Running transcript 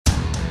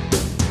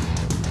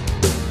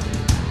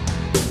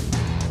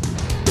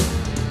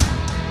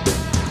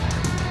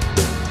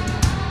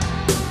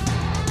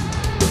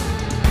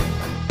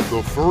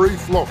The furry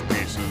fluff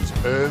pieces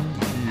end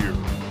here.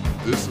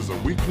 This is a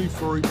weekly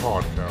furry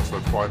podcast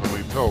that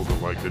finally tells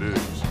it like it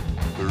is.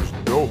 There's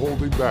no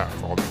holding back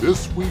on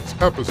this week's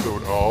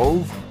episode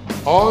of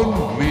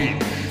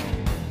Unleashed.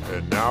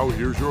 And now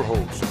here's your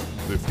host,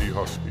 Lifty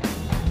Husky.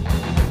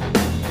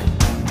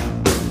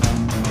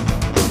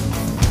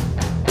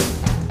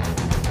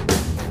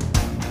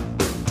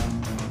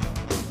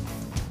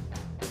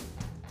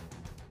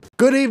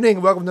 Good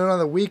evening, welcome to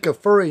another week of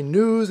furry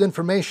news,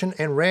 information,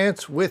 and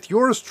rants with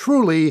yours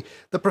truly,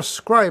 the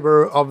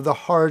prescriber of the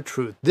hard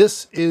truth.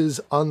 This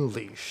is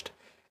Unleashed.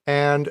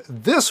 And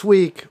this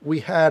week,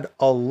 we had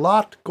a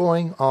lot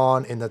going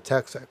on in the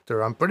tech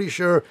sector. I'm pretty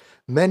sure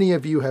many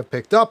of you have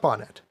picked up on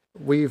it.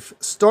 We've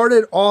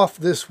started off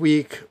this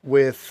week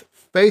with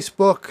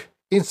Facebook,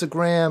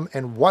 Instagram,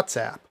 and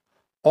WhatsApp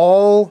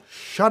all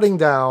shutting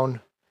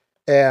down,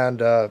 and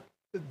the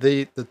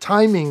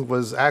timing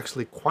was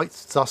actually quite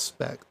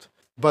suspect.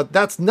 But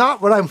that's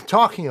not what I'm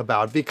talking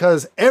about,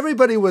 because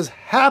everybody was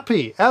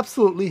happy,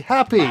 absolutely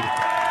happy.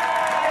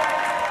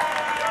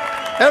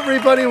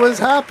 Everybody was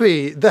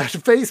happy that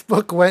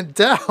Facebook went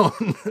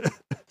down.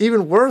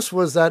 Even worse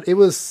was that it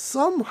was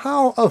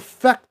somehow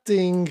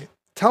affecting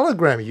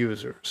Telegram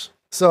users.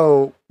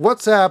 So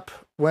WhatsApp,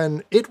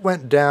 when it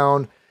went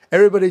down,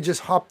 everybody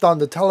just hopped on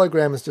the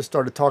Telegram and just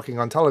started talking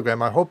on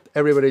Telegram. I hope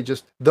everybody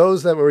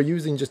those that were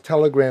using just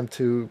Telegram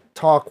to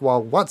talk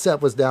while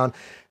WhatsApp was down,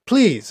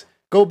 please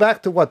go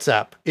back to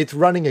WhatsApp. It's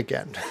running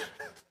again.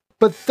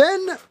 But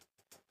then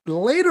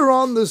later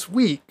on this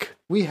week,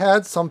 we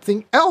had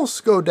something else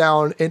go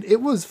down, and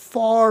it was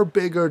far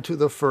bigger to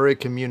the furry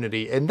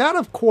community. And that,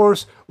 of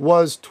course,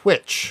 was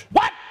Twitch.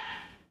 What?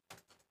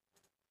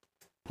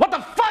 What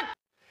the fuck?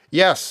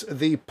 Yes,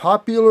 the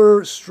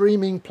popular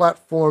streaming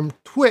platform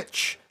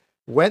Twitch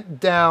went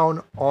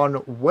down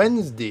on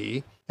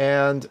Wednesday,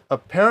 and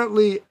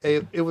apparently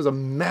it was a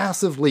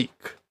massive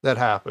leak that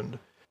happened.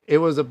 It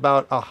was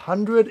about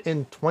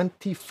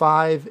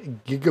 125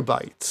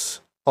 gigabytes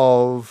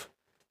of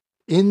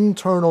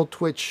internal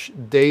Twitch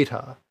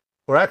data.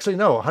 Or actually,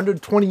 no,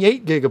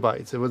 128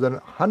 gigabytes. It was a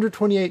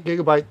 128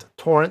 gigabyte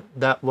torrent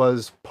that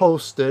was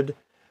posted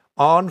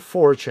on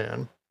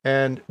 4chan.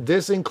 And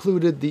this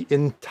included the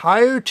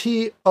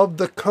entirety of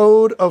the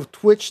code of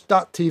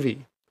Twitch.tv,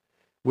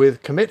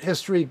 with commit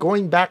history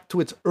going back to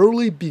its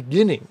early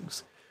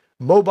beginnings,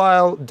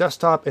 mobile,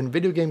 desktop, and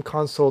video game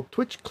console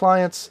Twitch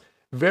clients,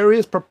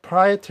 various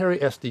proprietary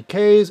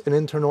SDKs and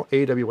internal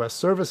AWS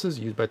services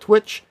used by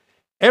Twitch,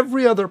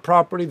 every other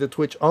property that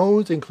Twitch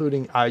owns,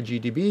 including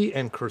IGDB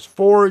and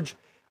CurseForge,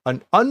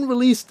 an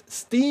unreleased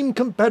Steam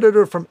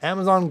competitor from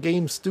Amazon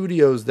Game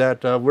Studios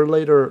that we're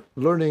later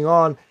learning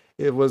on,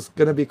 it was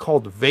going to be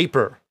called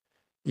Vapor.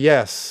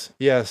 Yes.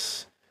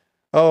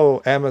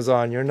 Oh,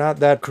 Amazon, you're not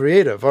that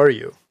creative, are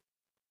you?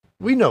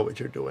 We know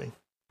what you're doing.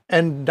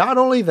 And not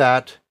only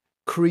that,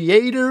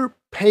 creator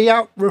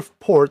payout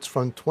reports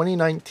from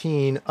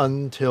 2019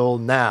 until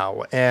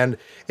now. And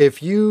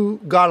if you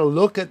got to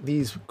look at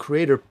these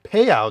creator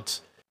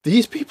payouts,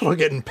 these people are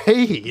getting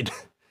paid.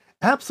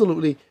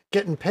 Absolutely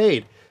getting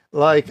paid.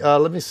 Like,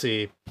 let me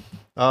see.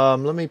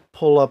 Let me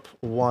pull up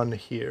one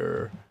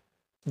here.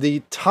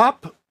 The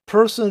top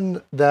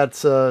person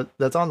that's on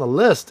the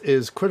list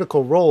is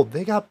Critical Role.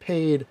 They got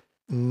paid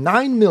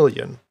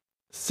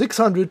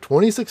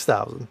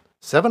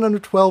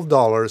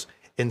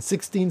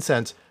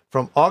 $9,626,712.16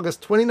 from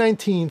August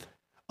 2019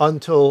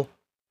 until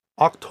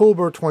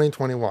October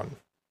 2021.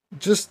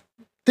 Just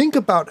think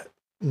about it.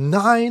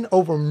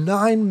 Over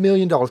 $9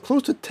 million,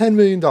 close to $10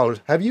 million.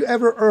 Have you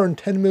ever earned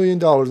 $10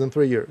 million in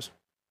 3 years?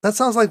 That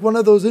sounds like one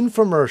of those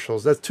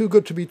infomercials that's too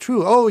good to be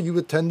true. Oh, you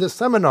attend this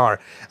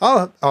seminar.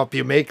 I'll help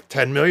you make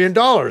 $10 million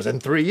in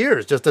 3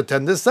 years. Just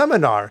attend this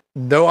seminar.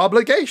 No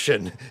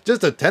obligation.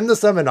 Just attend the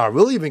seminar.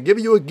 We'll even give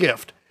you a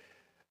gift.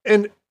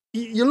 And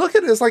you look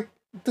at it, it's like,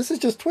 this is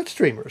just Twitch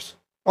streamers.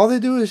 All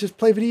they do is just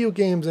play video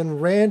games and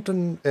rant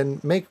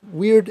and make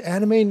weird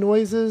anime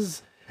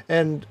noises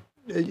and,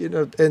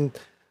 and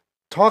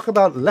talk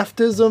about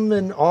leftism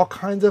and all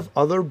kinds of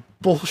other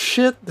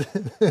bullshit.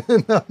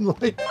 And I'm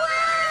like,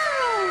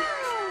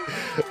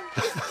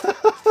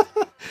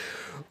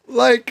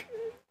 like,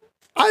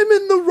 I'm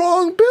in the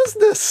wrong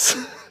business.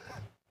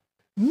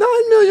 $9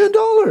 million.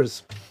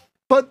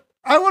 But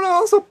I want to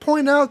also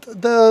point out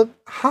the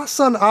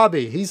Hassan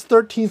Abi. He's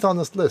 13th on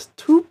this list.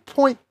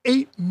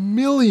 2.8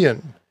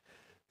 million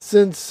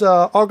since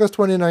August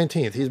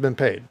 2019. He's been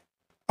paid.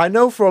 I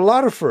know for a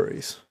lot of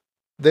furries,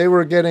 they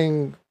were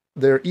getting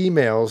their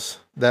emails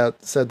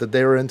that said that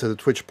they were into the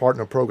Twitch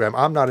Partner Program.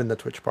 I'm not in the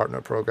Twitch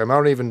Partner Program. I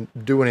don't even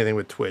do anything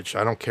with Twitch.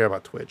 I don't care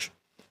about Twitch.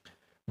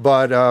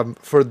 But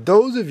for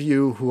those of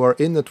you who are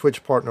in the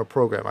Twitch Partner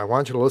Program, I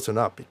want you to listen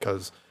up,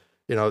 because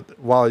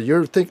while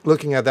you're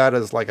looking at that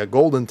as like a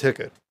golden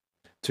ticket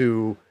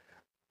to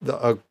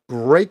a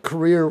great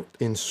career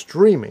in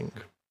streaming,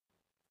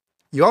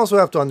 you also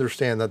have to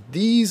understand that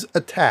these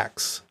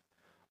attacks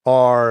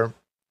are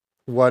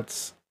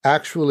what's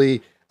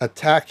actually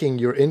attacking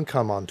your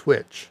income on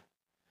Twitch.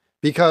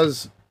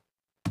 Because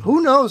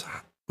who knows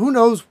who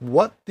knows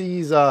what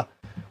these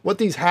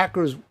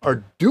hackers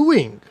are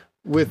doing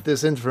with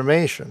this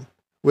information,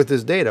 with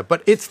this data,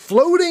 but it's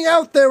floating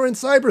out there in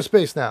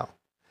cyberspace now.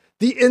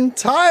 The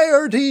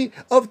entirety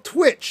of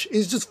Twitch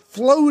is just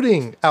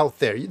floating out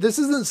there. This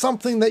isn't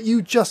something that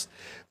you just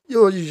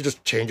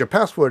change your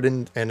password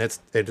and it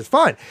is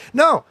fine.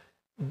 No,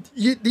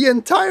 the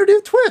entirety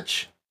of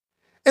Twitch.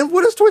 And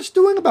what is Twitch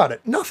doing about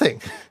it?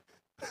 Nothing.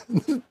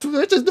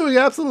 Twitch is doing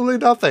absolutely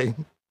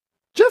nothing.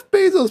 Jeff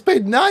Bezos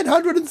paid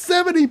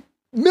 $970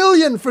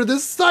 million for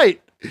this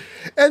site,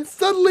 and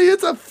suddenly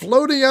it's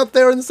floating out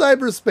there in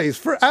cyberspace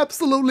for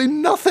absolutely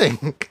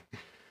nothing.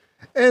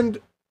 And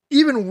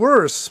even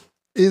worse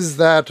is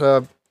that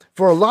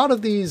for a lot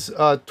of these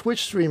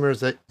Twitch streamers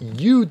that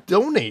you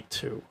donate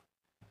to,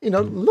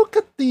 look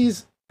at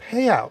these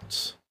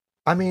payouts.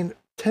 I mean,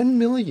 10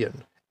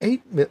 million,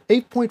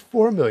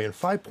 8.4 million,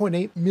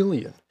 5.8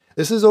 million.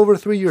 This is over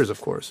 3 years,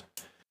 of course.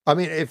 I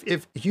mean,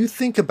 if you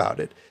think about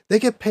it, they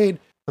get paid,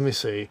 let me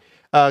see,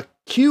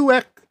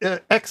 XQCOW,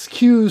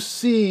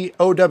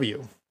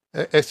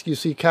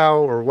 XQC Cow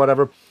or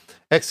whatever,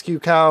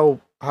 XQ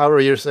Cow,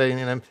 however you're saying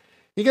it.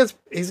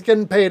 He's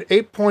getting paid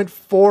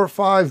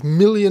 $8.45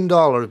 million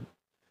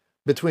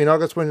between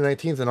August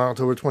 2019 and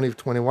October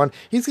 2021.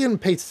 He's getting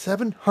paid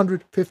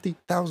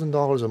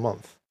 $750,000 a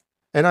month.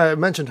 And I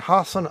mentioned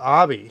Hassan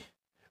Abi,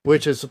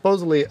 which is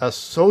supposedly a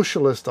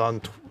socialist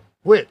on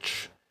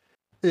Twitch.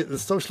 The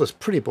socialist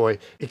pretty boy.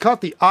 He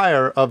caught the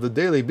ire of the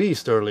Daily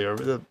Beast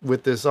earlier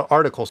with this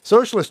article.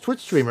 Socialist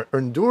Twitch streamer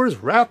endures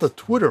wrath of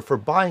Twitter for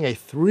buying a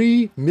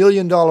 $3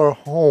 million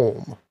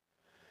home.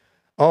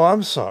 Oh,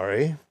 I'm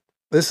sorry.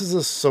 This is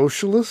a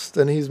socialist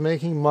and he's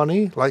making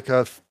money like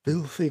a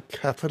filthy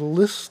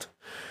capitalist?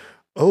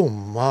 Oh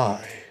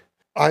my.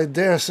 I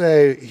dare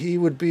say he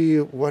would be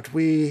what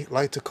we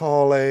like to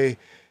call a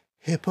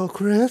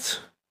hypocrite.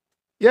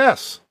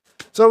 Yes.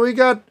 So we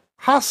got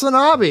Hassan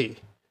Abi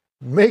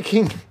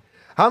making,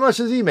 how much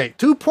does he make?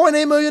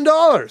 $2.8 million.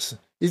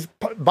 He's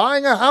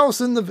buying a house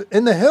in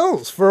the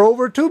hills for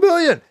over $2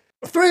 million,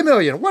 $3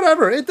 million,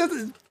 whatever. It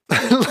doesn't,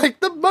 like,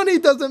 the money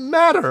doesn't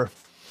matter.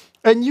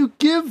 And you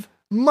give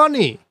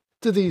money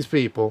to these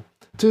people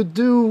to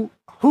do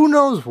who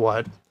knows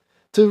what,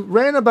 to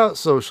rant about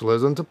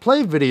socialism, to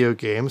play video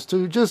games,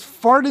 to just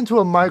fart into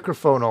a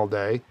microphone all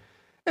day.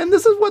 And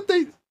this is what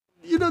they,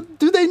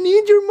 do they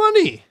need your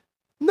money?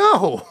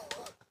 No,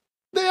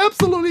 they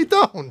absolutely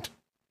don't.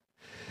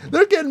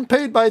 They're getting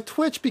paid by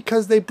Twitch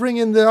because they bring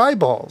in the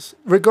eyeballs,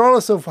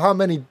 regardless of how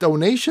many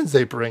donations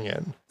they bring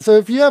in. So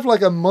if you have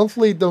like a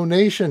monthly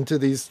donation to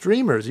these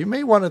streamers, you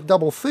may want to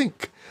double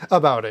think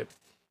about it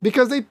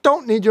because they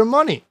don't need your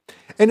money.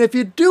 And if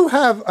you do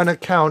have an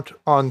account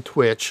on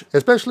Twitch,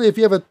 especially if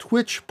you have a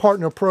Twitch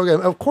partner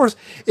program, of course,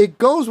 it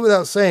goes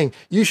without saying,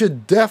 you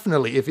should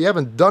definitely, if you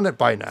haven't done it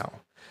by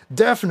now,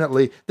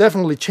 definitely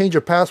change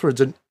your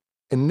passwords and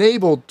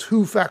enable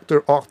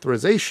two-factor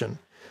authorization,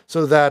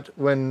 so that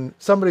when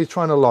somebody's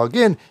trying to log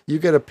in, you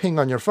get a ping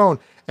on your phone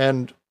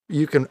and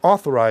you can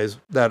authorize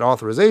that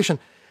authorization.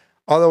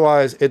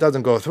 Otherwise, it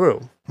doesn't go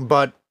through.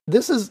 But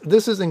this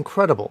is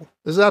incredible.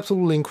 This is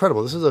absolutely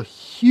incredible. This is a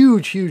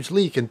huge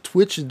leak, and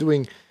Twitch is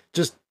doing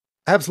just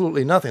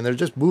absolutely nothing. They're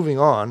just moving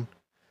on.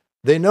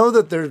 They know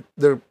that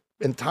their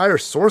entire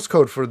source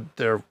code for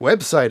their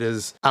website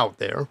is out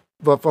there.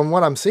 But from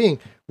what I'm seeing,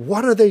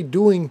 what are they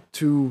doing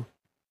to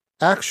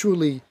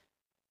actually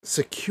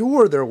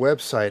secure their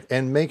website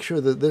and make sure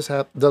that this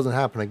doesn't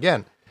happen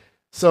again?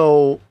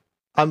 So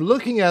I'm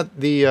looking at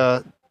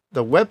the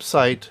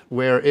website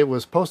where it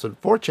was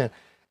posted, 4chan,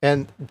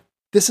 and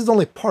this is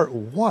only part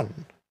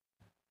 1.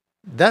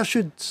 That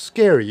should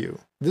scare you.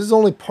 This is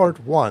only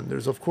part 1.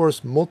 There's, of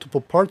course,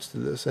 multiple parts to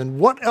this. And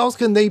what else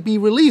can they be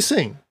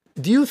releasing?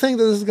 Do you think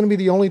that this is going to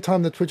be the only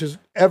time that Twitch is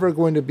ever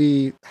going to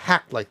be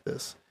hacked like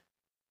this?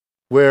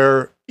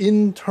 Where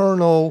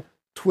internal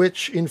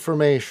Twitch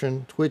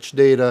information, Twitch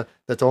data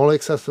that's only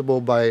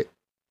accessible by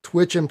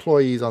Twitch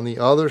employees on the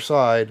other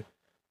side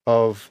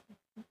of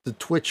the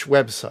Twitch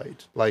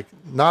website, like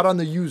not on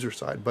the user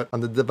side, but on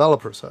the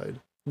developer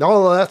side.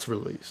 All of that's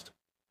released.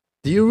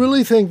 Do you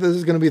really think this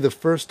is going to be the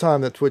first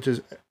time that Twitch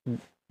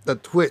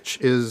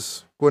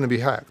is going to be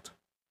hacked?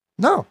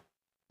 No,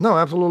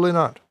 absolutely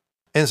not.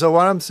 And so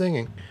what I'm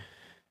saying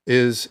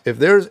is, if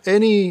there's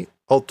any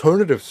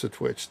alternatives to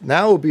Twitch,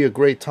 now would be a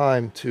great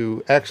time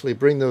to actually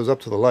bring those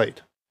up to the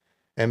light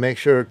and make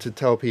sure to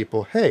tell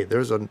people, hey,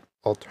 there's an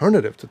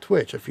alternative to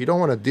Twitch. If you don't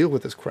want to deal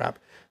with this crap,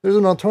 there's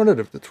an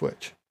alternative to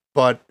Twitch.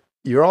 But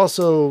you're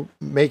also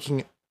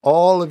making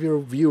all of your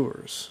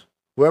viewers,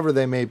 whoever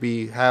they may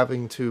be,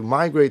 having to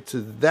migrate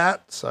to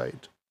that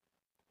site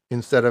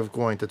instead of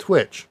going to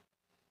Twitch.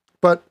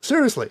 But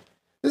seriously,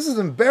 this is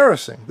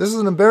embarrassing. This is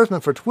an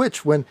embarrassment for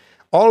Twitch when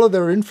all of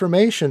their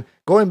information,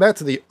 going back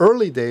to the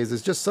early days,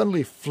 is just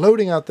suddenly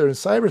floating out there in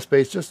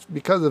cyberspace just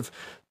because of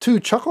 2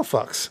 chuckle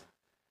fucks,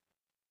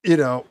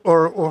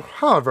 or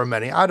however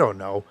many, I don't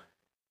know.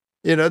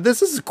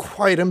 This is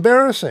quite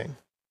embarrassing.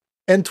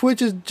 And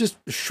Twitch is just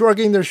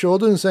shrugging their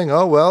shoulders and saying,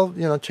 oh, well,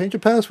 change your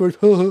password.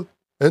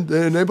 and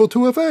enable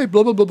 2FA,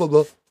 blah, blah, blah, blah,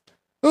 blah.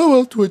 Oh,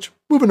 well, Twitch,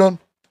 moving on.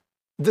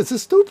 This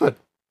is stupid.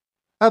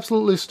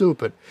 Absolutely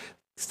stupid.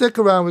 Stick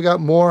around. We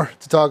got more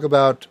to talk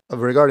about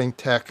regarding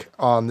tech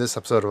on this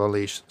episode of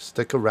Unleashed.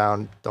 Stick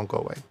around. Don't go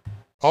away.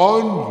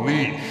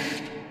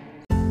 Unleashed.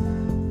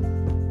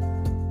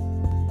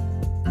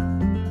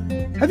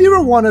 Have you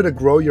ever wanted to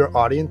grow your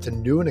audience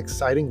in new and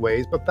exciting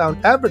ways but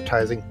found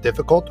advertising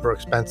difficult or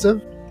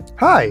expensive?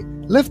 Hi,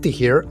 Lifty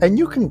here, and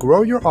you can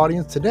grow your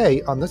audience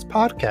today on this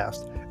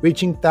podcast,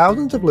 reaching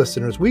thousands of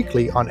listeners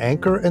weekly on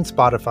Anchor and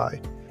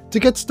Spotify. To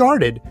get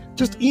started,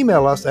 just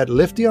email us at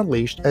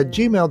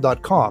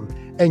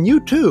liftyunleashed@gmail.com, and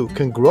you too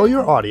can grow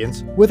your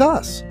audience with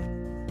us.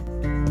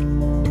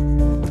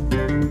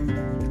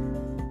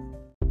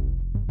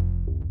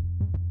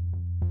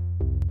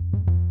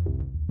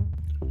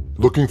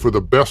 Looking for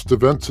the best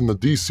events in the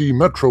DC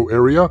metro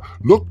area?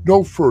 Look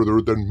no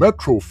further than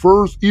Metro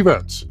Furs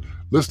Events.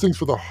 Listings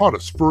for the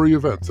hottest furry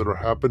events that are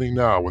happening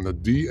now in the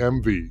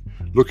DMV.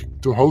 Looking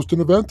to host an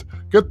event?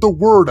 Get the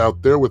word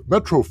out there with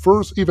Metro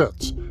Furs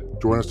Events.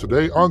 Join us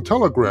today on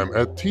Telegram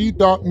at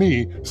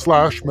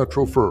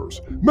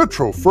t.me/MetroFurs.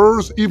 Metro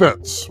Furs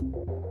Events.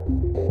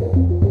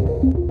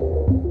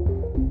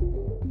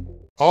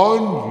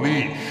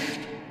 Unleashed.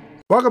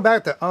 Welcome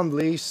back to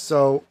Unleashed.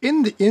 So,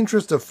 in the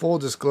interest of full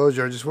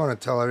disclosure, I just want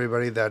to tell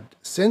everybody that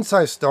since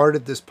I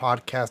started this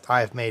podcast, I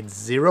have made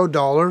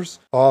 $0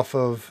 off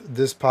of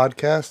this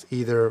podcast,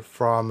 either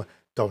from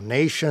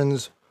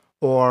donations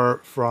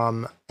or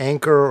from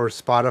Anchor or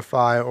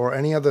Spotify or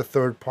any other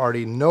third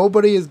party.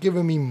 Nobody has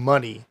given me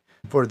money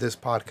for this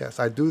podcast.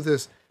 I do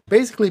this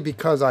basically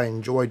because I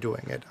enjoy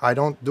doing it. I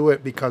don't do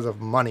it because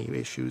of money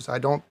issues. I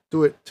don't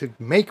do it to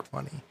make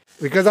money,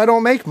 because I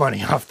don't make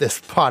money off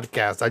this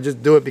podcast. I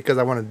just do it because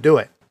I want to do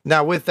it.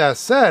 Now, with that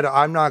said,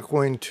 I'm not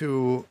going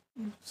to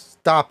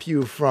stop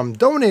you from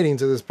donating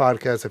to this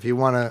podcast if you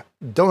want to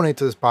donate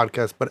to this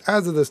podcast. But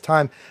as of this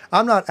time,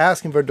 I'm not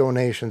asking for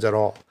donations at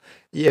all.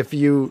 If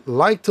you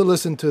like to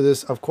listen to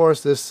this, of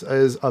course, this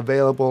is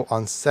available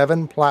on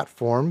 7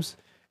 platforms.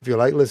 If you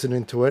like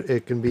listening to it,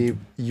 it can be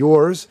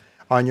yours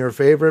on your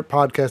favorite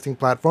podcasting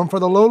platform for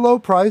the low, low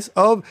price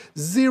of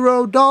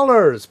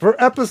 $0 per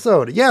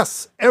episode.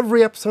 Yes,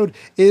 every episode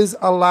is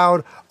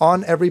allowed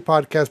on every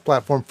podcast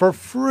platform for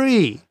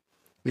free.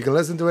 You can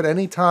listen to it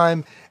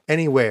anytime,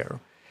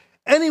 anywhere.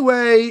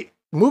 Anyway,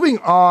 moving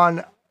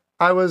on,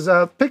 I was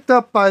picked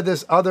up by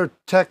this other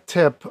tech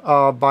tip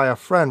by a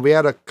friend. We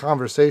had a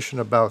conversation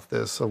about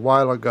this a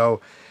while ago,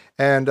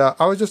 and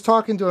I was just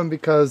talking to him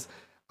because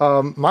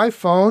my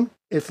phone,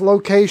 its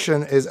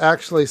location is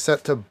actually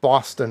set to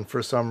Boston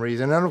for some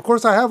reason. And of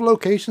course I have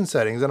location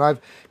settings and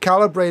I've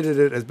calibrated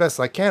it as best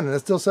I can. And it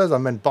still says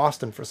I'm in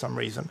Boston for some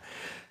reason.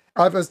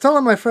 I was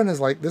telling my friend,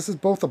 this is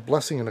both a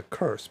blessing and a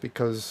curse,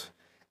 because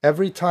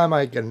every time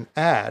I get an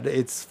ad,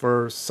 it's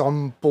for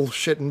some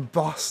bullshit in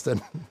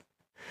Boston.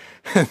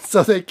 And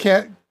so they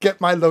can't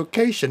get my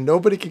location.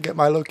 Nobody can get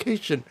my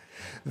location.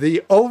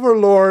 The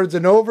overlords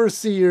and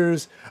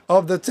overseers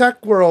of the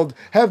tech world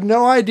have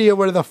no idea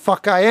where the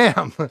fuck I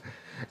am.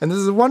 And this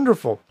is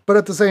wonderful. But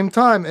at the same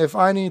time, if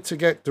I need to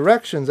get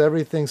directions,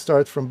 everything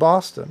starts from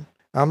Boston.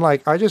 I'm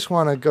like, I just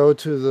want to go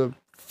to the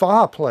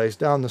pho place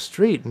down the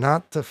street,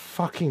 not to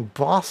fucking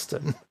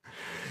Boston.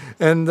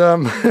 And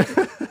so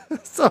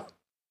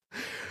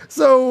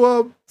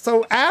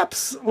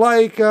apps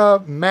like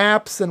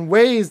Maps and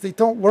Waze, they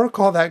don't work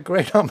all that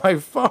great on my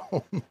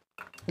phone.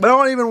 But I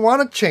don't even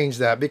want to change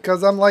that,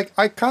 because I'm like,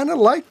 I kind of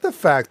like the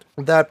fact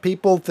that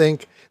people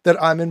think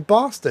that I'm in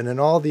Boston, and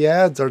all the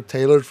ads are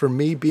tailored for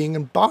me being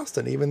in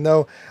Boston, even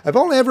though I've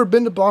only ever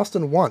been to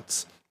Boston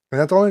once,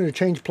 and that's only to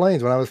change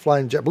planes when I was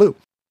flying JetBlue.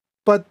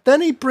 But then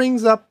he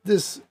brings up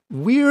this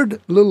weird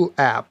little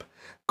app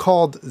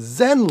called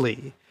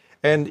Zenly,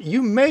 and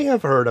you may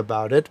have heard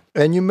about it,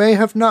 and you may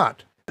have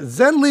not.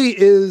 Zenly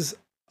is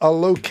a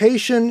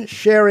location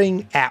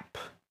sharing app.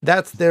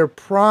 That's their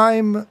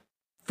prime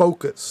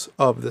focus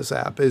of this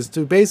app, is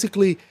to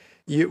basically,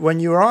 when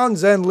you're on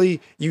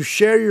Zenly, you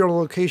share your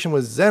location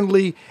with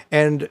Zenly,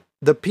 and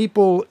the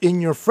people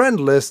in your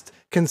friend list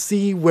can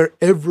see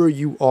wherever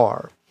you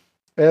are.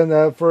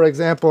 And for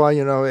example,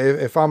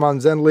 if I'm on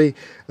Zenly,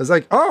 it's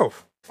like, oh,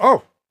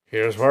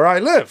 here's where I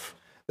live.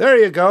 There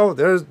you go.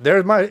 There's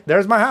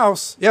my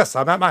house. Yes,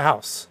 I'm at my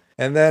house.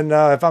 And then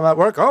if I'm at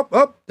work,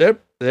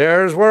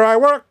 there's where I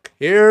work.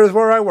 Here's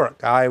where I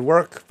work. I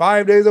work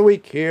 5 days a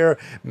week here,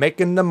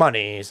 making the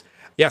monies.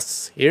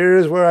 Yes,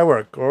 here's where I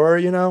work. Or,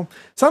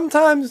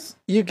 sometimes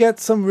you get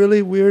some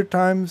really weird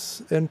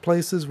times in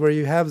places where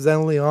you have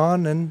Zenly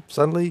on, and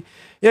suddenly,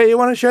 you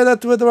want to share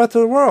that with the rest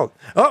of the world.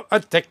 Oh,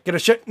 I'm taking a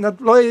shit in the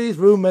ladies'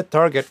 room at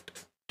Target.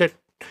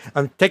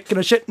 I'm taking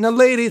a shit in the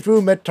ladies'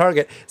 room at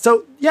Target.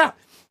 So,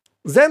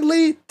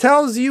 Zenly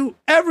tells you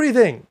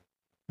everything.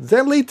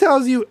 Zenly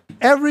tells you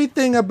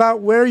everything about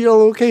where your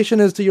location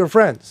is to your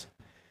friends.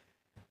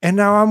 And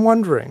now I'm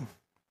wondering,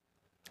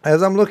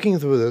 as I'm looking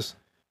through this,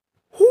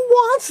 who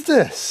wants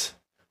this?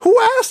 Who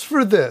asked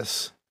for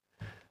this?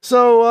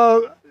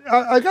 So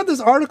I got this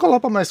article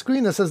up on my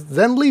screen that says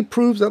Zenly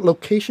proves that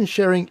location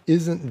sharing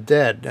isn't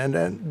dead.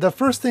 And the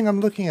first thing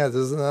I'm looking at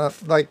is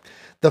like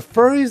the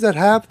furries that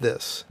have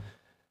this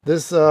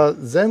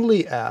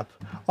Zenly app.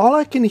 All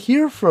I can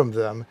hear from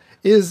them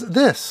is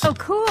this. Oh,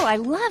 cool. I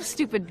love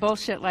stupid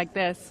bullshit like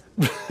this.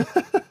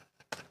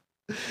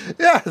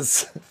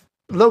 Yes.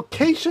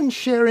 Location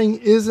sharing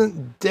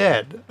isn't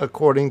dead,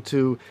 according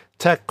to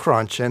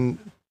TechCrunch.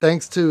 And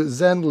thanks to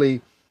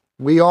Zenly,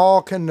 we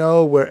all can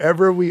know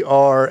wherever we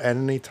are at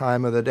any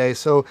time of the day.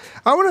 So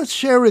I want to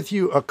share with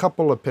you a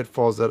couple of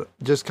pitfalls that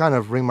just kind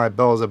of ring my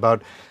bells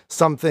about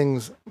some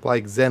things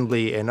like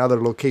Zenly and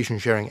other location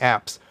sharing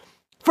apps.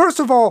 First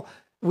of all,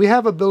 we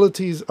have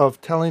abilities of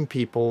telling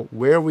people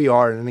where we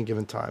are at any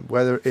given time,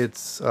 whether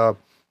it's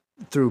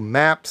through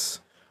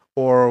maps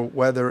or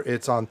whether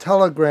it's on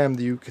Telegram,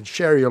 that you can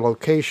share your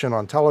location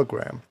on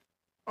Telegram.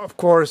 Of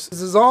course,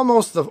 this is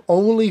almost the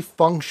only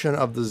function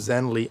of the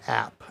Zenly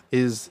app,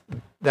 is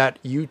that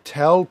you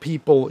tell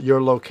people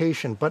your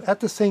location. But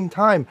at the same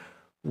time,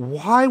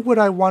 why would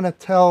I want to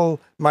tell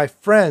my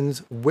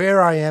friends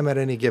where I am at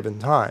any given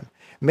time?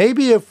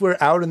 Maybe if we're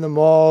out in the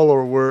mall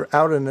or we're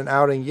out in an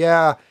outing,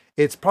 yeah,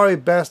 it's probably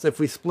best if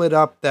we split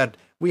up, that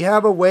we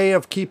have a way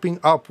of keeping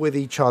up with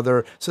each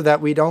other so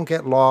that we don't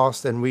get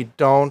lost and we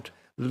don't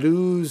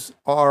lose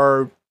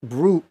our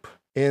group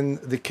in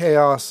the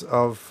chaos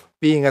of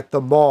being at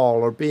the mall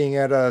or being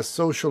at a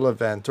social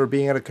event or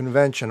being at a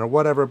convention or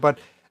whatever. But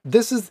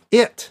this is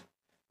it.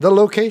 The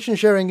location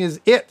sharing is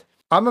it.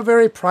 I'm a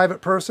very private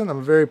person. I'm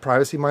a very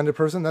privacy-minded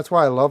person. That's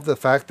why I love the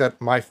fact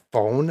that my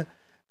phone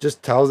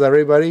just tells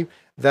everybody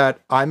that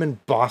I'm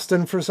in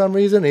Boston for some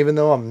reason, even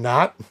though I'm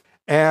not.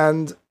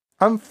 And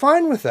I'm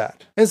fine with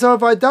that. And so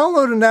if I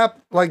download an app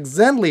like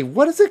Zenly,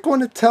 what is it going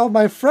to tell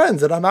my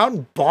friends? That I'm out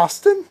in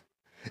Boston?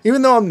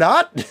 Even though I'm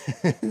not?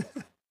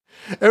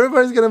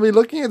 Everybody's going to be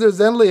looking at their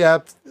Zenly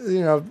app,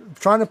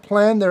 trying to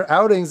plan their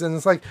outings. And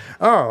it's like,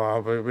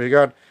 oh, we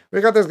got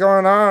this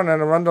going on in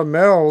Arundel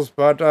Mills,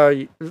 but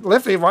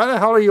Liffy, why the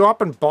hell are you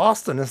up in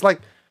Boston? It's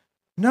like,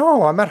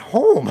 no, I'm at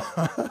home.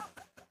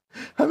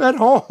 I'm at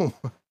home.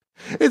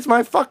 It's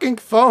my fucking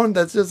phone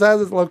that just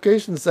has its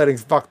location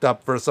settings fucked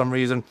up for some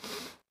reason.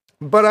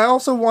 But I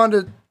also want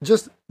to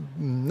just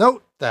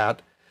note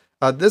that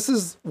this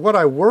is what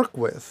I work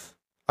with.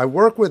 I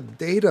work with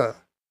data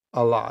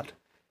a lot.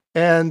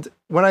 And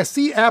when I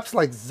see apps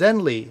like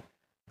Zenly,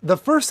 the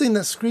first thing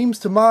that screams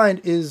to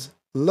mind is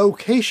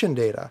location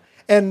data.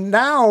 And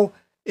now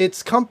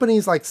it's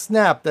companies like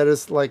Snap that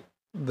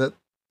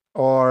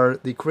are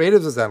the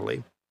creatives of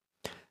Zenly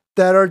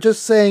that are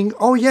just saying,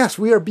 oh yes,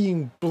 we are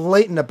being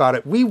blatant about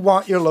it. We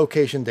want your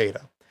location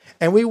data.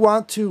 And we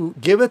want to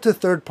give it to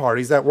third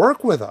parties that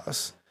work with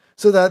us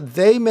so that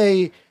they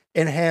may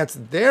enhance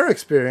their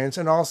experience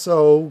and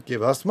also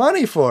give us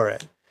money for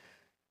it.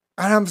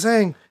 And I'm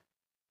saying,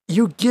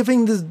 you're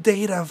giving this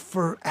data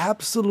for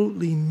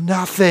absolutely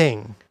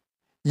nothing.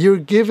 You're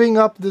giving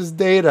up this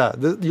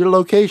data, your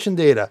location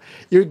data.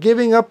 You're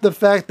giving up the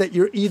fact that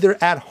you're either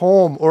at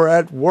home or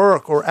at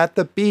work or at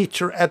the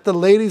beach or at the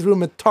ladies'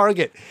 room at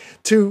Target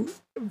to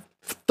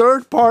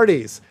third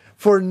parties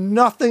for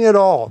nothing at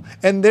all.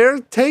 And they're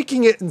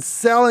taking it and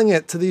selling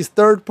it to these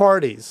third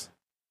parties.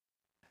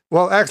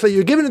 Well, actually,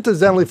 you're giving it to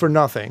Zenly for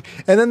nothing.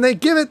 And then they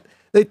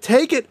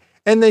take it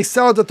and they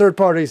sell it to third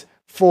parties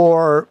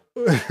for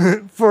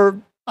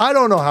I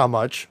don't know how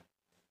much.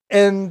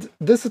 And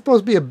this is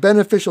supposed to be a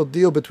beneficial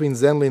deal between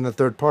Zenly and the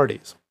third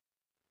parties.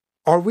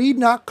 Are we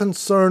not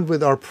concerned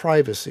with our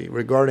privacy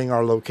regarding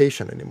our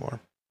location anymore?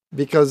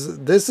 Because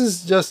this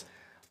is just,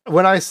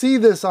 when I see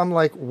this, I'm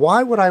like,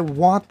 why would I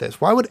want this?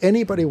 Why would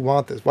anybody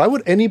want this? Why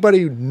would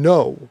anybody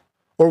know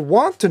or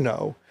want to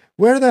know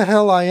where the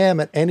hell I am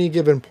at any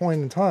given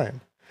point in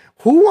time?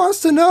 Who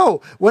wants to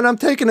know when I'm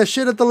taking a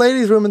shit at the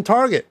ladies' room in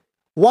Target?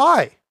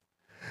 Why?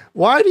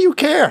 Why do you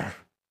care?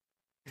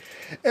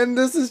 And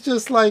this is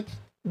just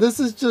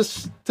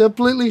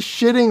completely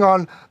shitting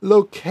on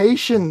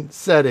location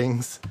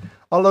settings,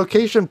 on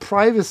location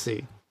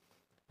privacy.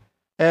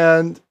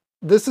 And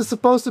this is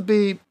supposed to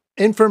be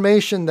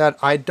information that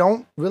I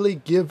don't really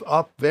give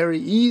up very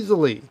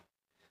easily.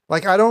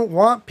 Like, I don't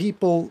want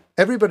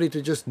everybody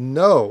to just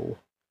know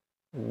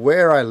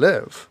where I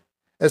live.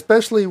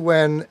 Especially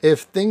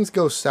if things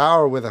go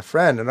sour with a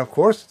friend. And of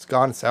course it's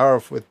gone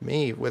sour with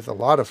me, with a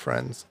lot of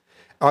friends.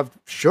 I'm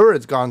sure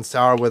it's gone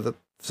sour with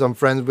some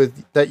friends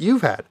that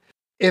you've had.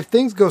 If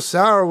things go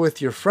sour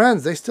with your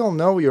friends, they still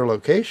know your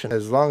location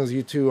as long as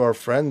you two are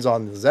friends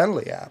on the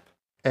Zenly app.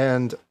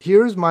 And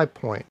here's my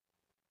point.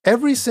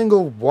 Every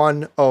single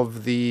one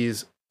of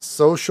these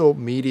social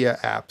media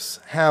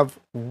apps have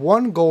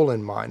one goal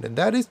in mind, and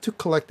that is to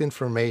collect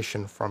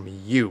information from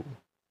you.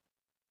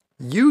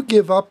 You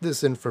give up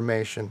this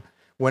information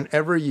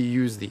whenever you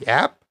use the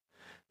app,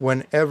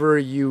 whenever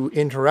you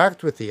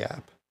interact with the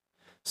app.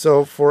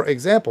 So, for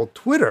example,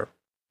 Twitter.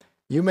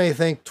 You may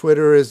think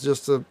Twitter is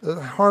just a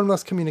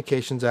harmless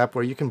communications app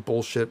where you can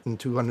bullshit in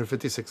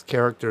 256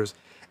 characters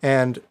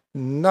and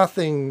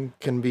nothing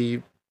can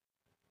be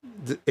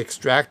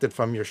extracted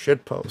from your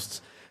shit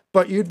posts.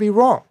 But you'd be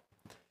wrong.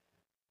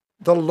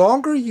 The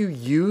longer you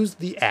use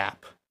the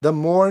app, the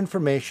more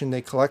information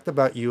they collect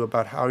about you,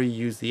 about how you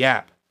use the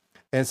app.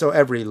 And so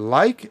every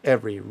like,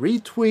 every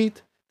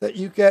retweet that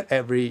you get,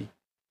 every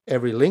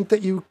link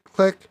that you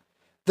click,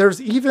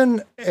 there's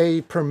even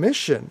a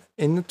permission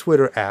in the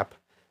Twitter app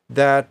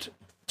that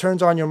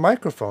turns on your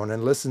microphone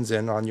and listens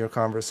in on your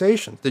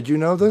conversations. Did you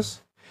know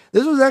this?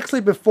 This was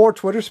actually before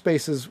Twitter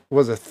Spaces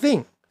was a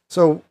thing.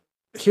 So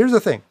here's the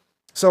thing.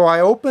 So I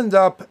opened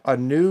up a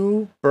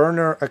new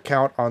burner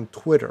account on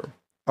Twitter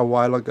a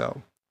while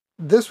ago.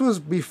 This was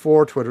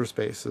before Twitter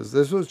Spaces.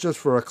 This was just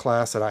for a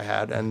class that I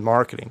had and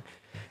marketing.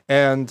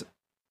 And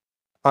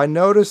I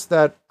noticed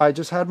that I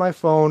just had my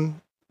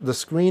phone, the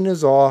screen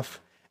is off,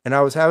 and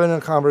I was having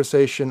a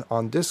conversation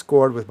on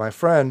Discord with my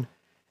friend,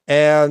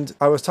 and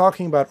I was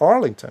talking about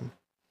Arlington.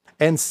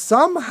 And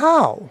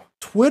somehow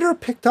Twitter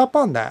picked up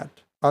on that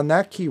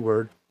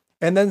keyword,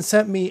 and then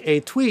sent me a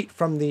tweet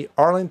from the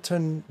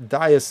Arlington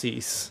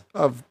Diocese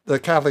of the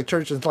Catholic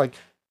Church. It's like,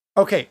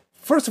 okay,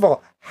 first of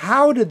all,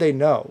 how did they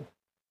know?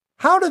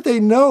 How did they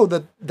know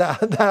that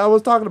I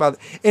was talking about it?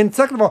 And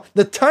second of all,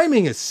 the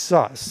timing is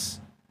sus.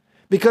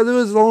 Because it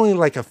was only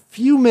like a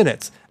few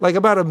minutes, like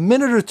about a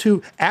minute or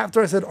two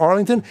after I said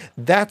Arlington,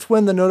 that's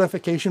when the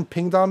notification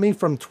pinged on me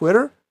from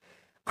Twitter.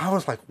 I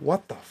was like,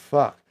 what the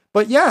fuck?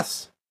 But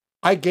yes,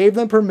 I gave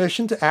them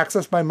permission to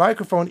access my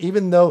microphone,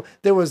 even though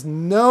there was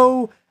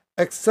no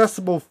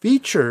accessible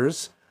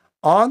features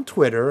on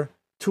Twitter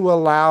to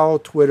allow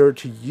Twitter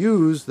to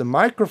use the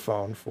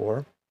microphone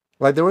for.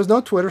 Like, there was no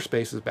Twitter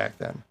Spaces back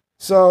then.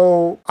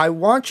 So I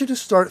want you to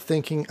start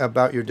thinking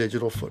about your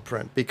digital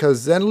footprint,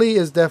 because Zenly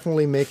is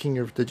definitely making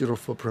your digital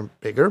footprint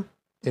bigger,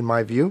 in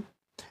my view.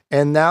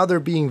 And now they're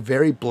being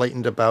very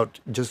blatant about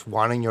just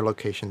wanting your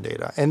location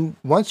data. And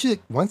once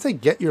they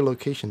get your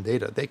location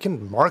data, they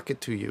can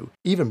market to you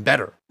even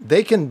better.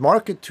 They can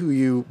market to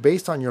you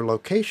based on your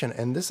location.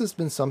 And this has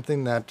been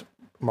something that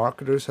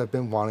marketers have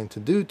been wanting to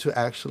do, to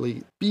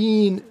actually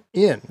beam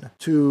in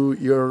to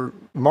your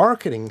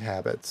marketing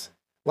habits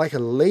like a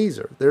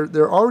laser.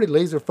 They're already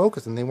laser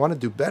focused and they want to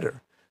do better.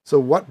 So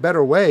what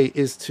better way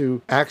is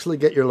to actually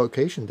get your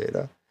location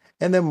data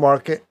and then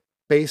market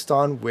based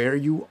on where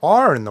you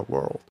are in the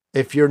world.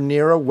 If you're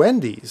near a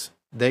Wendy's,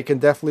 they can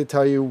definitely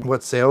tell you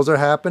what sales are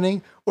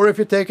happening. Or if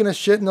you're taking a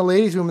shit in the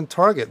ladies' room in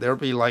Target, they'll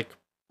be like,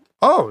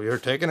 oh, you're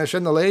taking a shit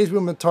in the ladies'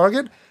 room in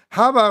Target?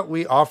 How about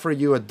we offer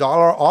you $1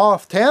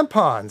 off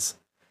tampons?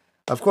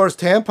 Of course,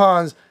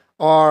 tampons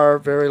are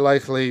very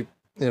likely,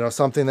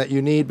 something that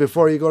you need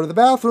before you go to the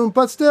bathroom,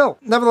 but still,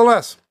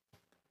 nevertheless.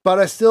 But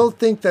I still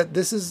think that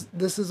this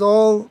is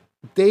all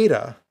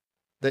data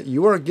that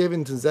you are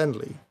giving to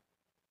Zenly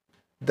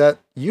that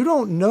you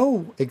don't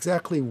know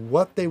exactly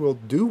what they will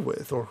do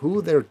with or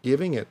who they're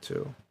giving it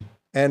to.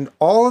 And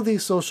all of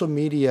these social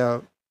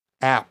media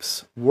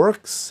apps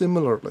work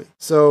similarly.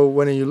 So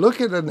when you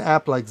look at an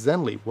app like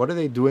Zenly, what are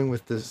they doing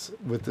with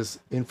this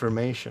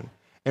information?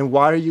 And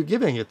why are you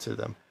giving it to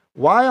them?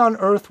 Why on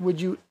earth would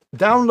you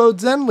download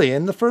Zenly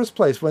in the first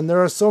place when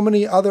there are so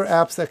many other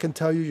apps that can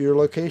tell you your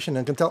location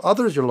and can tell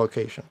others your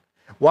location?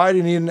 Why do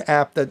you need an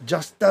app that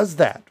just does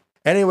that?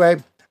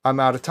 Anyway, I'm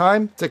out of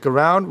time. Stick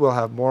around. We'll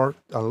have more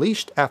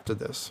Unleashed after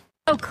this.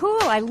 Oh,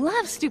 cool. I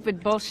love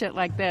stupid bullshit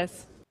like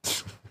this.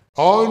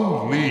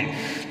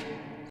 Unleashed.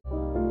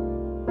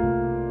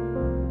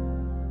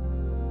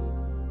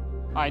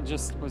 I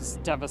just was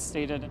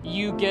devastated.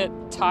 You get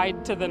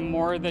tied to them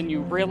more than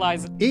you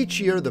realize. Each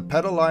year, the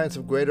Pet Alliance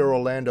of Greater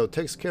Orlando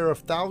takes care of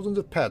thousands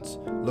of pets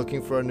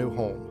looking for a new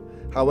home.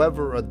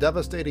 However, a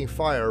devastating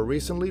fire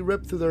recently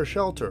ripped through their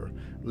shelter,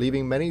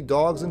 leaving many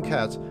dogs and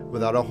cats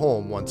without a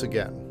home once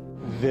again.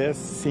 This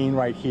scene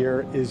right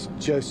here is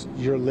just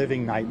your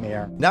living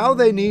nightmare. Now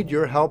they need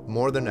your help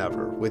more than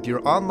ever. With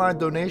your online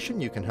donation,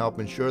 you can help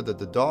ensure that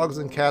the dogs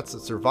and cats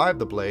that survive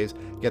the blaze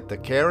get the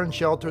care and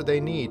shelter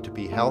they need to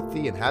be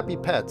healthy and happy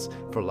pets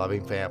for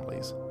loving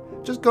families.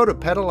 Just go to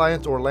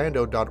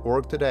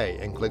PetAllianceOrlando.org today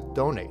and click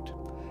Donate.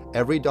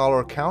 Every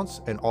dollar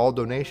counts and all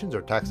donations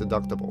are tax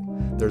deductible.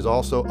 There's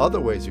also other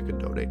ways you can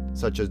donate,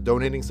 such as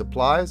donating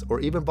supplies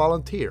or even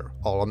volunteer,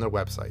 all on their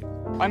website.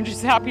 I'm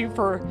just happy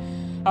for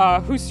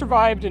who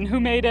survived and who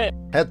made it.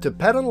 Head to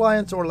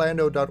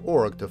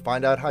PetAllianceOrlando.org to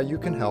find out how you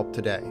can help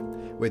today.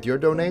 With your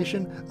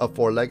donation, a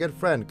four-legged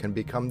friend can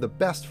become the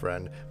best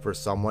friend for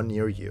someone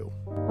near you.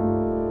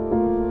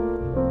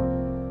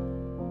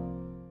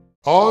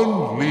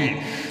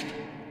 Unleashed.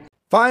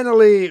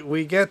 Finally,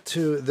 we get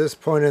to this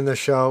point in the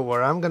show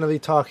where I'm going to be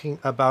talking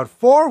about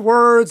 4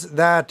 words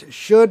that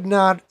should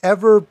not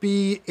ever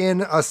be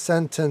in a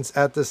sentence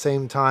at the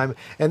same time.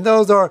 And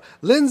those are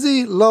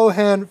Lindsay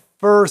Lohan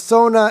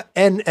Fursona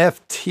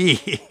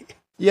NFT.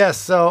 Yes,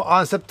 so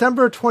on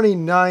September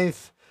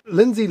 29th,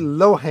 Lindsay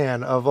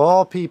Lohan, of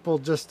all people,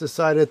 just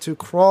decided to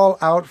crawl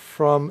out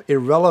from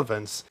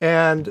irrelevance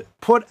and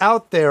put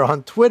out there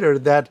on Twitter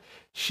that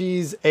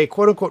she's a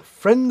quote-unquote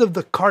friend of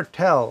the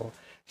cartel.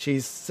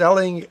 She's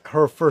selling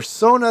her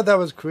fursona that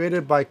was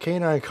created by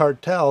Canine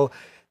Cartel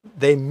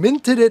They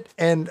minted it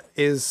and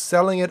is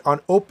selling it on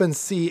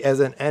OpenSea as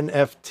an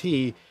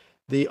NFT.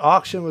 The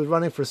auction was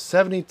running for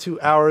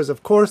 72 hours.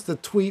 Of course, the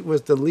tweet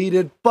was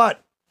deleted,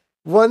 but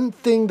one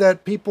thing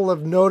that people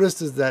have noticed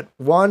is that,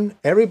 one,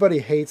 everybody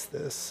hates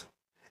this.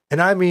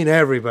 And I mean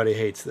everybody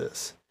hates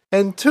this.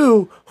 And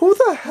two, who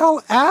the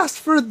hell asked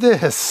for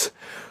this?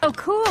 Oh,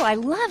 cool. I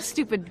love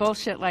stupid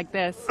bullshit like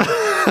this.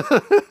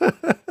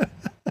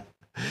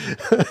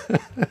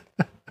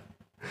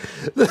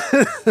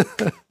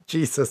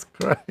 Jesus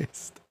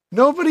Christ.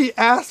 Nobody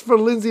asked for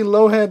Lindsay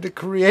Lohan to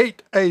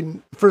create a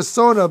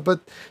persona, but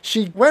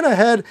she went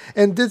ahead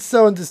and did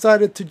so and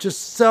decided to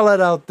just sell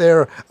it out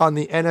there on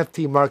the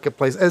NFT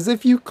marketplace, as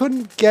if you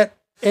couldn't get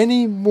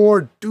any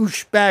more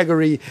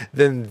douchebaggery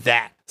than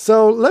that.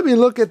 So let me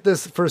look at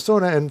this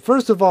persona, and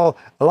first of all,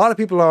 a lot of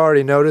people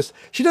already noticed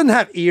she doesn't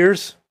have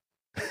ears.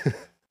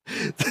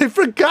 They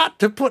forgot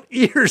to put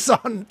ears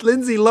on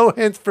Lindsay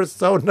Lohan's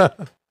persona.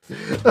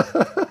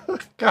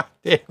 God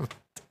damn it.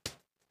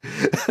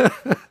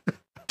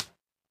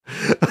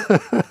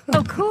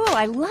 Oh, cool.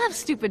 I love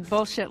stupid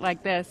bullshit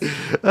like this.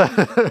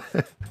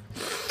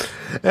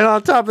 And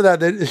on top of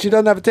that, she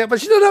doesn't have a tail, but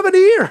she doesn't have any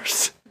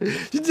ears.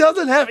 She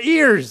doesn't have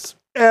ears.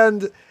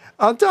 And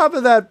on top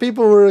of that,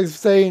 people were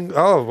saying,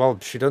 oh, well,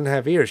 she doesn't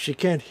have ears. She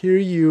can't hear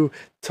you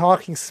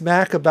talking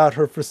smack about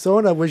her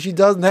persona when she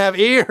doesn't have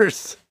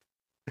ears.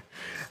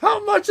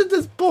 How much did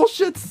this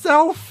bullshit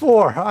sell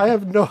for? I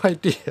have no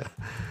idea.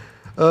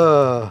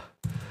 Let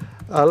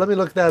me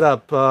look that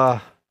up.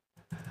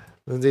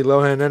 Lindsay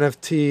Lohan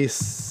NFT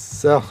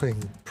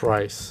selling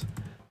price.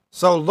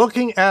 So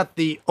looking at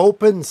the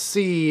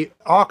OpenSea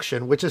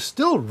auction, which is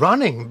still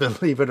running,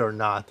 believe it or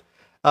not,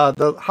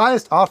 the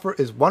highest offer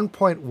is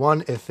 1.1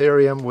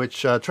 Ethereum,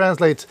 which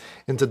translates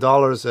into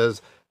dollars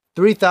as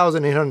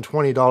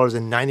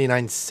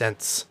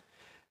 $3,820.99.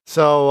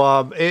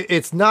 So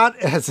it's not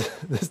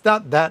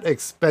that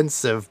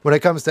expensive when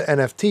it comes to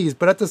NFTs,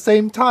 but at the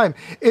same time,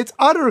 it's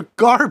utter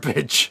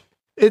garbage.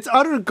 It's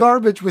utter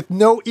garbage with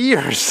no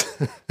ears.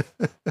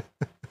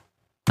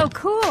 Oh,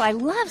 cool. I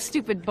love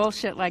stupid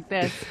bullshit like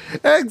this.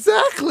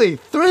 Exactly.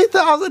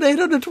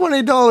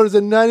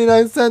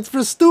 $3,820.99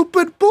 for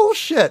stupid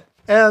bullshit.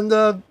 And,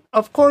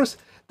 of course,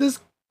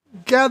 this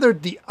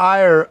gathered the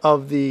ire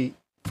of the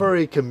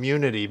furry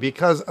community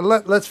because,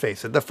 let's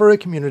face it, the furry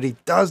community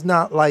does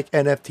not like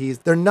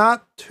NFTs. They're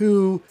not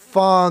too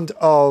fond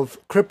of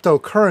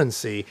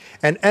cryptocurrency.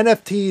 And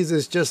NFTs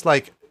is just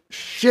like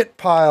shit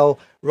pile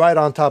right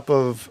on top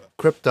of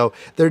crypto.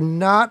 They're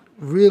not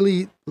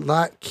really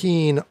that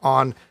keen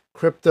on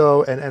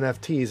crypto and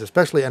NFTs,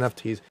 especially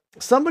NFTs.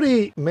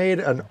 Somebody made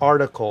an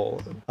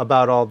article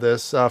about all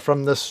this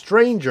from The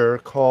Stranger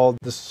called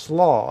The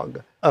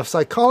Slog. A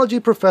psychology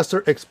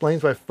professor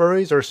explains why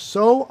furries are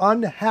so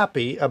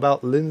unhappy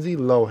about Lindsay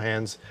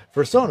Lohan's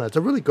persona. It's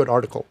a really good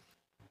article.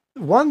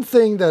 One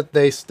thing that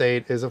they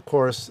state is, of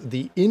course,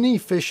 the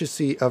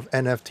inefficiency of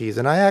NFTs.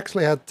 And I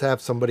actually had to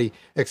have somebody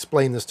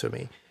explain this to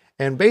me.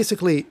 And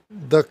basically,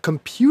 the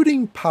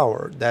computing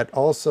power that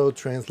also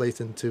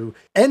translates into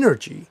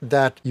energy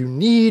that you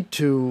need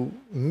to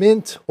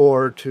mint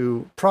or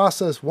to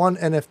process one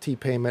NFT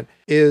payment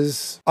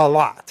is a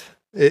lot.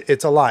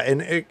 It's a lot.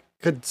 And it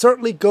could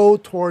certainly go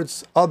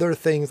towards other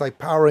things like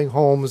powering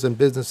homes and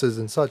businesses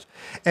and such.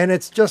 And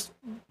it's just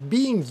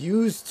being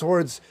used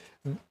towards...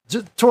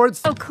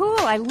 Oh, cool.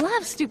 I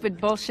love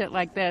stupid bullshit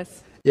like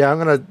this. Yeah, I'm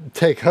going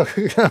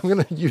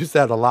to use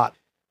that a lot.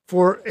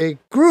 For a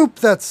group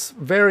that's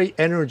very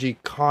energy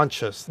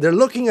conscious, they're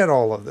looking at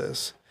all of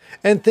this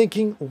and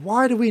thinking,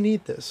 why do we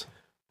need this?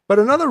 But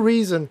another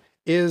reason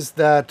is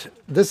that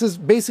this is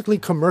basically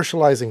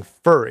commercializing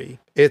furry.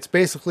 It's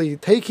basically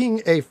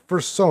taking a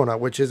persona,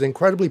 which is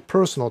incredibly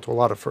personal to a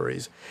lot of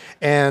furries,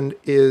 and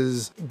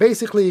is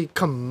basically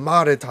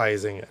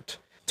commoditizing it,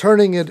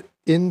 turning it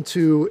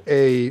into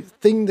a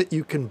thing that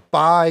you can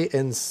buy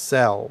and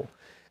sell.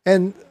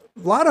 And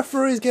a lot of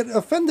furries get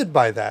offended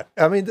by that.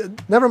 I mean,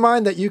 never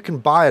mind that you can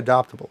buy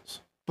adoptables.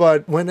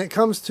 But when it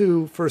comes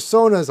to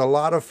personas, a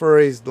lot of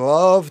furries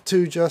love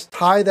to just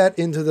tie that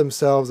into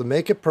themselves and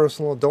make it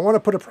personal, don't want to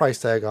put a price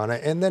tag on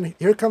it. And then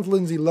here comes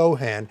Lindsay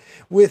Lohan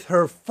with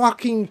her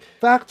fucking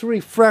factory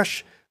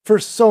fresh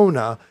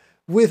persona,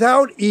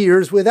 without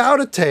ears, without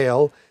a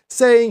tail,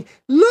 saying,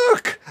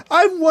 look,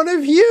 I'm one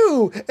of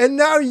you, and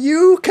now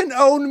you can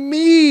own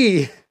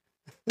me.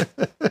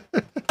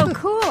 Oh,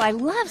 cool. I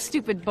love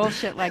stupid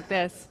bullshit like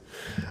this.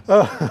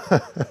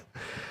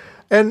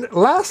 And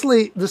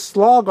lastly, the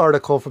Slog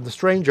article from The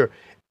Stranger,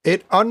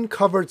 it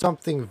uncovered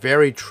something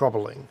very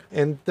troubling.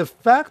 And the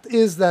fact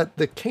is that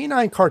the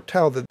canine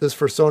cartel that this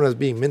persona is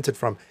being minted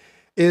from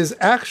is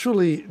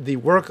actually the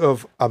work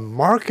of a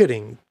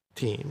marketing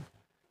team.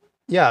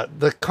 Yeah,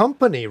 the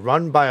company,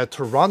 run by a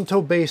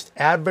Toronto-based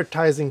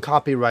advertising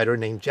copywriter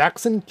named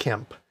Jackson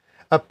Kemp,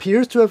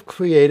 appears to have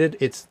created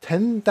its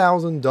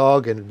 10,000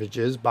 dog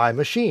images by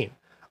machine.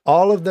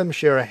 All of them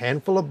share a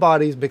handful of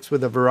bodies mixed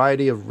with a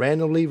variety of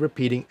randomly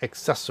repeating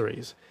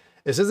accessories.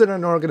 This isn't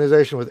an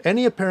organization with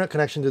any apparent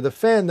connection to the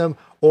fandom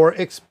or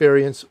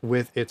experience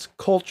with its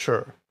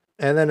culture.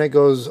 And then it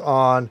goes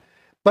on,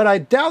 but I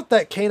doubt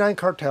that Canine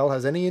Cartel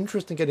has any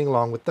interest in getting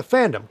along with the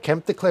fandom.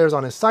 Kemp declares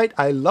on his site,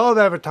 I love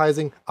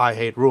advertising, I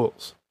hate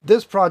rules.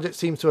 This project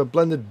seems to have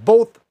blended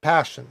both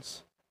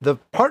passions. The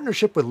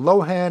partnership with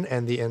Lohan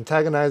and the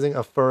antagonizing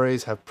of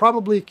furries have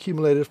probably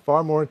accumulated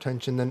far more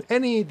attention than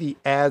any of the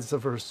ads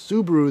for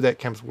Subaru that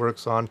Kemp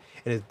works on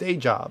in his day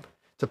job.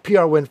 It's a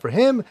PR win for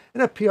him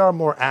and a PR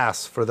more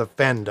ass for the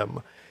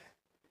fandom.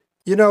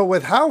 You know,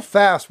 with how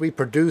fast we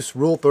produce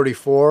Rule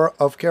 34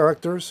 of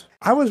characters,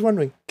 I was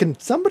wondering, can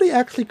somebody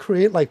actually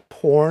create like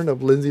porn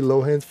of Lindsay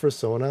Lohan's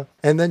persona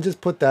and then just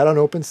put that on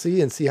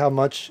OpenSea and see how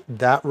much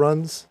that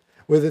runs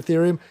with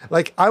Ethereum?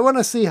 Like, I want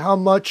to see how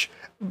much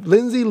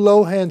Lindsay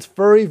Lohan's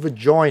furry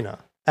vagina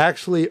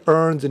actually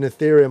earns in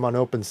Ethereum on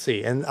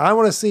OpenSea. And I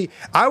want to see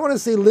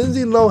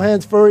Lindsay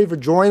Lohan's furry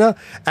vagina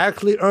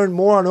actually earn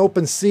more on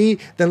OpenSea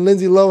than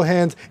Lindsay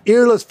Lohan's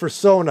earless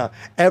persona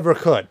ever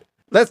could.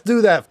 Let's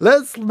do that.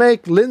 Let's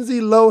make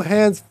Lindsay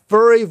Lohan's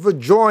furry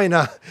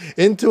vagina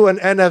into an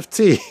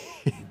NFT.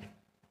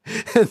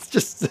 And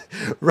just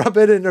rub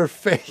it in her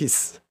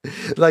face.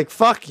 Like,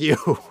 fuck you.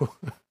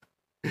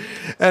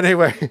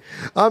 Anyway,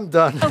 I'm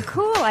done. Oh,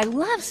 cool. I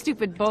love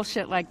stupid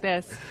bullshit like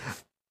this.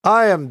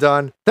 I am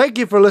done. Thank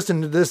you for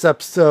listening to this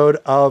episode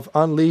of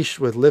Unleashed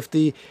with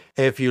Lifty.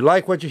 If you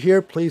like what you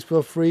hear, please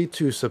feel free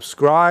to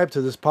subscribe to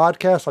this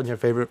podcast on your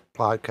favorite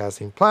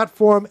podcasting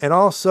platform. And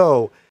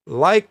also,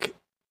 like,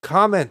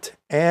 comment,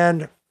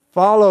 and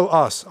follow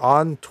us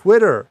on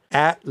Twitter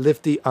at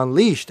Lifty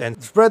Unleashed,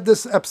 and spread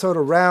this episode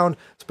around.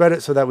 Spread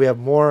it so that we have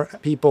more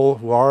people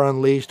who are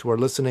unleashed, who are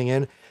listening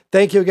in.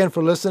 Thank you again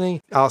for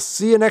listening. I'll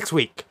see you next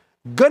week.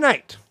 Good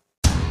night.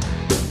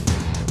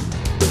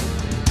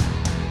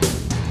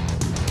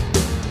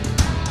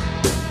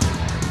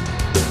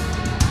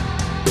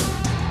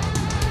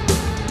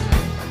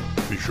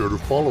 Be sure to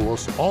follow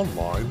us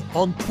online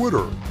on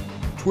Twitter,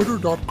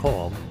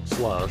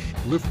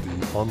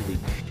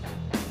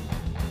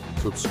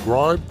 twitter.com/LiftyUnleashed.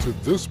 Subscribe to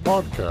this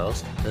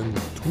podcast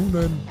and tune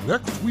in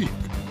next week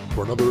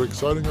for another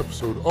exciting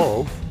episode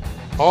of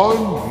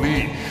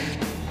Unleashed.